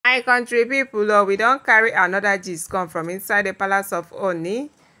My country people, we don't carry another gist come from inside the palace of Ooni.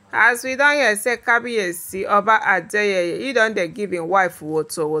 As we don't hear say Kabiyesi Oba Adeyeye, he don dey give him wife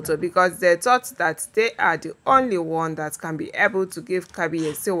woto because they thought that they are the only one that can be able to give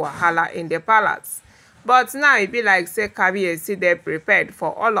Kabiyesi wahala in the palace. But now it be like say Kabiyesi they prepared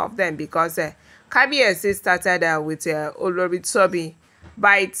for all of them because Kabiyesi started with Olori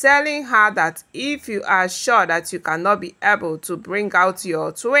by telling her that if you are sure that you cannot be able to bring out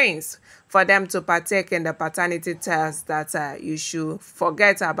your twins for them to partake in the paternity test, that you should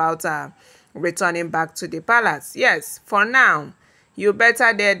forget about returning back to the palace. Yes, for now, you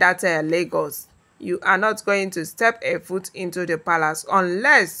better there that Lagos. You are not going to step a foot into the palace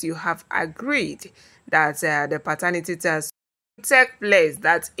unless you have agreed that the paternity test take place.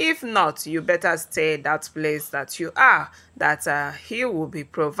 That if not, you better stay that place that you are, that he will be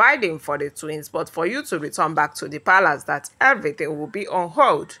providing for the twins, but for you to return back to the palace, that everything will be on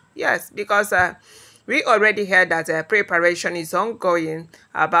hold. Yes, because we already heard that preparation is ongoing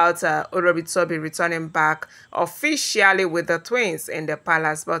about Olori returning back officially with the twins in the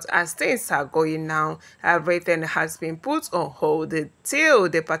palace. But as things are going now, everything has been put on hold till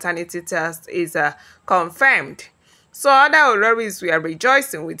the paternity test is confirmed. So other Oloris were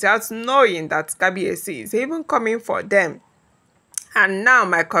rejoicing without knowing that Kabiyesi is even coming for them. And now,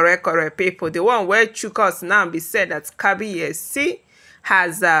 my correct people, the one where chook us now be said that Kabiyesi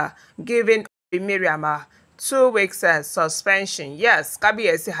has given Mariam 2 weeks suspension. Yes,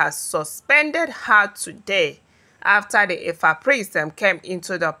 Kabiyesi has suspended her today after the Ifa priest came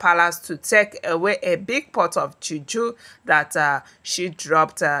into the palace to take away a big pot of juju that she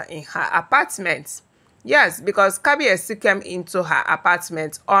dropped in her apartment. Yes, because Kabiyesi came into her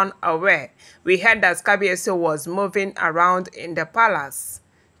apartment unaware. We heard that Kabiyesi was moving around in the palace,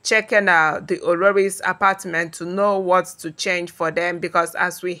 checking the Olori's apartment to know what to change for them, because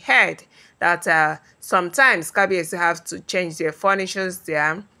as we heard that sometimes Kabiyesi have to change their furnitures,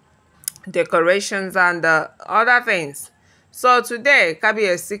 their decorations and other things. So today,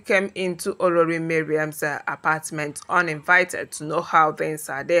 Kabiyesi came into Olori Mariam's apartment uninvited to know how things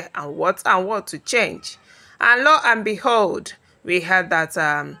are there and what to change. And lo and behold, we heard that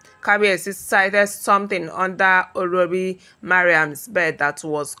Kabiyesi sighted something under Olori Mariam's bed that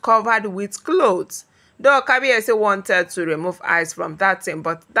was covered with clothes. Though Kabiyesi wanted to remove eyes from that thing,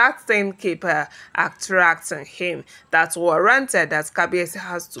 but that thing kept attracting him. That warranted that Kabiyesi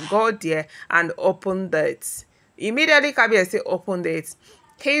has to go there and open it. Immediately Kabiyesi opened it,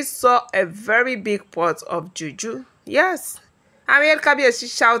 he saw a very big pot of juju. Yes. I mean,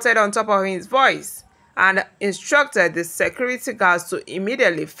 Kabiyesi shouted on top of his voice and instructed the security guards to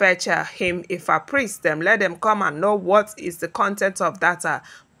immediately fetch him Ifa priest them. Let them come and know what is the content of that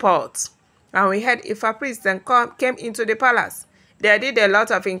pot. And we had Ifa priest then came into the palace. They did a lot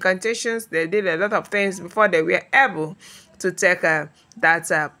of incantations. They did a lot of things before they were able to take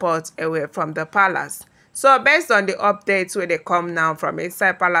that pot away from the palace. So based on the updates where they come now from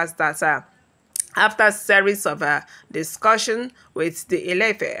inside palace, that after a series of discussion with the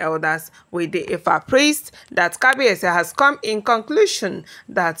Ile-Ife elders, with the Ifa priest, that Kabiyesi has come in conclusion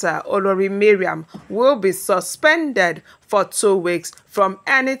that Olori Mariam will be suspended for 2 weeks from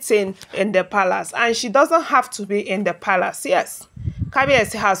anything in the palace. And she doesn't have to be in the palace. Yes,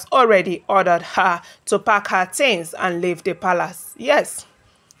 Kabiyesi has already ordered her to pack her things and leave the palace. Yes.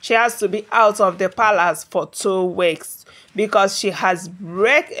 She has to be out of the palace for 2 weeks because she has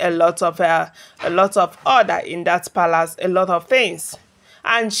break a lot of order in that palace, a lot of things.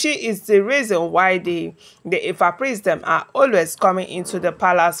 And she is the reason why the Ifa priests them are always coming into the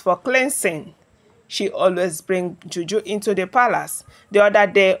palace for cleansing. She always bring juju into the palace. The other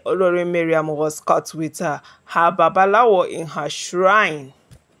day, Olori Mariam was caught with her babalawo in her shrine.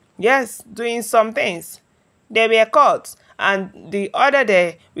 Yes, doing some things. They were caught. And the other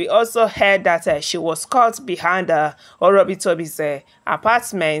day, we also heard that she was caught behind Olori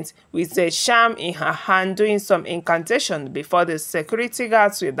apartment with a charm in her hand doing some incantation before the security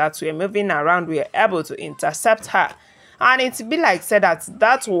guards that were moving around were able to intercept her. And it be like said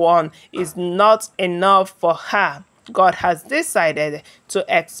that one is not enough for her. God has decided to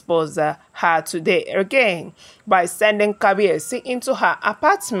expose her today again by sending Kabiyesi into her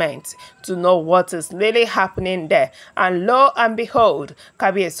apartment to know what is really happening there. And lo and behold,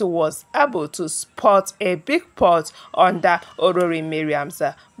 Kabiyesi was able to spot a big pot under Olori Mariam's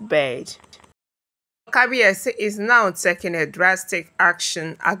bed. Kabiyesi is now taking a drastic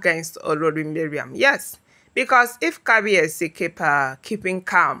action against Olori Mariam. Yes, because if Kabiyesi keeping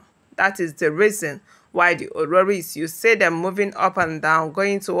calm, that is the reason why the Oloris, you see them moving up and down,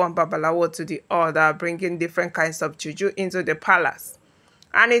 going to one babalawo to the other, bringing different kinds of juju into the palace.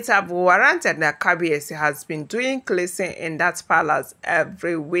 And it have warranted that Kabiyesi has been doing cleansing in that palace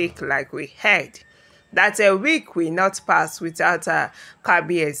every week, like we heard. That a week will not pass without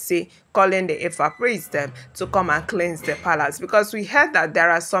Kabiyesi calling the Ifa priest to come and cleanse the palace. Because we heard that there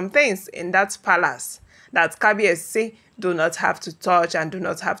are some things in that palace that Kabiyesi do not have to touch and do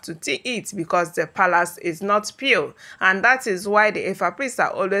not have to eat, because the palace is not pure. And that is why the Ifa priests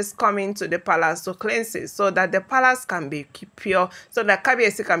are always coming to the palace to cleanse it, so that the palace can be pure, so that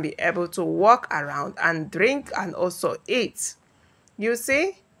Kabiyesi can be able to walk around and drink and also eat. You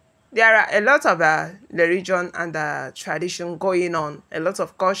see? There are a lot of religion and tradition going on, a lot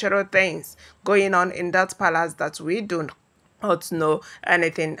of cultural things going on in that palace that we do not know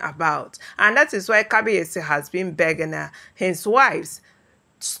anything about. And that is why Kabiyesi has been begging his wives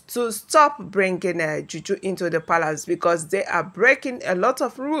to stop bringing juju into the palace, because they are breaking a lot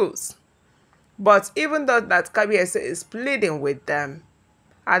of rules. But even though that Kabiyesi is pleading with them,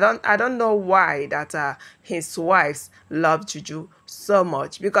 I don't know why that his wives love juju so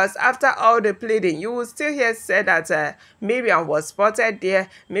much, because after all the pleading, you will still hear say that Mariam was spotted there,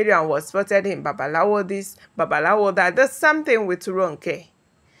 Mariam was spotted in Babalawo this, Babalawo that. There's something with Ronke.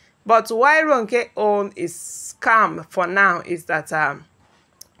 But why Ronke own is calm for now is that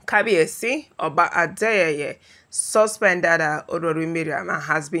Kabiyesi Oba Adeyeye suspended Olori Mariam and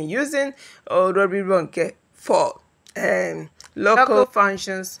has been using Olori Ronke for local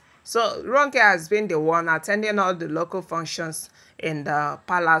functions. So Ronke has been the one attending all the local functions in the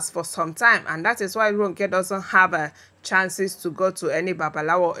palace for some time, and that is why Ronke doesn't have chances to go to any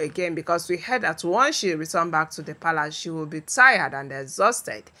Babalawo again, because we heard that once she returns back to the palace, she will be tired and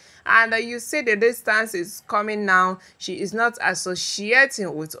exhausted. And you see the distance is coming now. She is not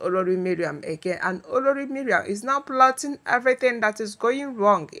associating with Olori Mariam again, and Olori Mariam is now plotting everything that is going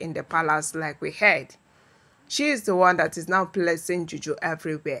wrong in the palace, like we heard. She is the one that is now placing juju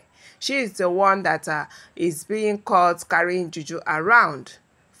everywhere. She is the one that is being caught carrying juju around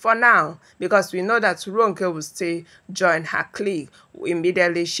for now, because we know that Ronke will still join her clique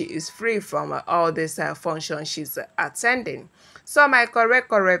immediately she is free from all this function she's attending. So my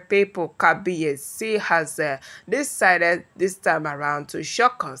correct people, Kabiyesi has decided this time around to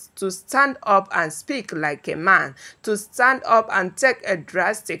shock us, to stand up and speak like a man, to stand up and take a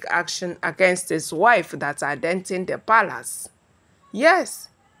drastic action against his wife that are denting the palace. Yes,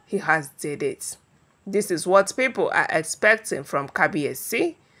 he has did it. This is what people are expecting from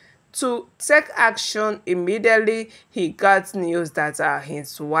Kabiyesi, to take action immediately he got news that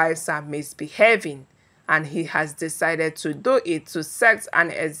his wives are misbehaving. And he has decided to do it to set an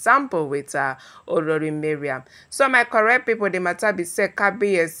example with Olori Mariam. So my correct people, the matter be said,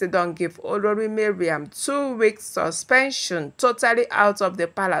 Kabiyesi don't give Olori Mariam 2 weeks suspension, totally out of the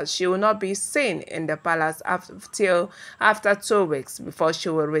palace. She will not be seen in the palace till after 2 weeks before she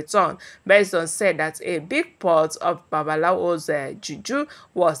will return. Based on said that a big part of Babalawo's juju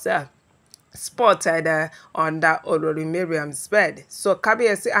was spotted under Olori Mariam's bed. So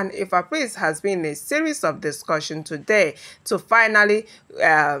Kabiyesi and Ifa priest has been a series of discussion today to finally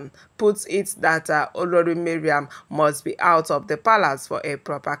put it that Olori Mariam must be out of the palace for a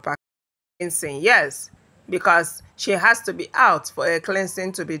proper cleansing. Yes, because she has to be out for a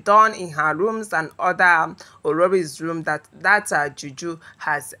cleansing to be done in her rooms and other Olori's room that juju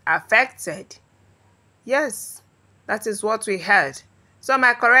has affected. Yes, that is what we heard. So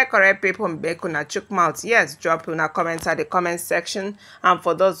my correct people, make una chook mouth. Yes, drop una comment at the comment section. And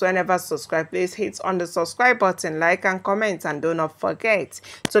for those who never subscribe, please hit on the subscribe button, like and comment, and do not forget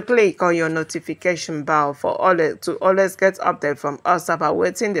to click on your notification bell to always get update from us about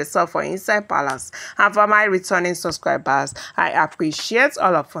waiting the stuff for inside palace. And for my returning subscribers, I appreciate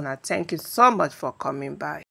all of you. Thank you so much for coming by.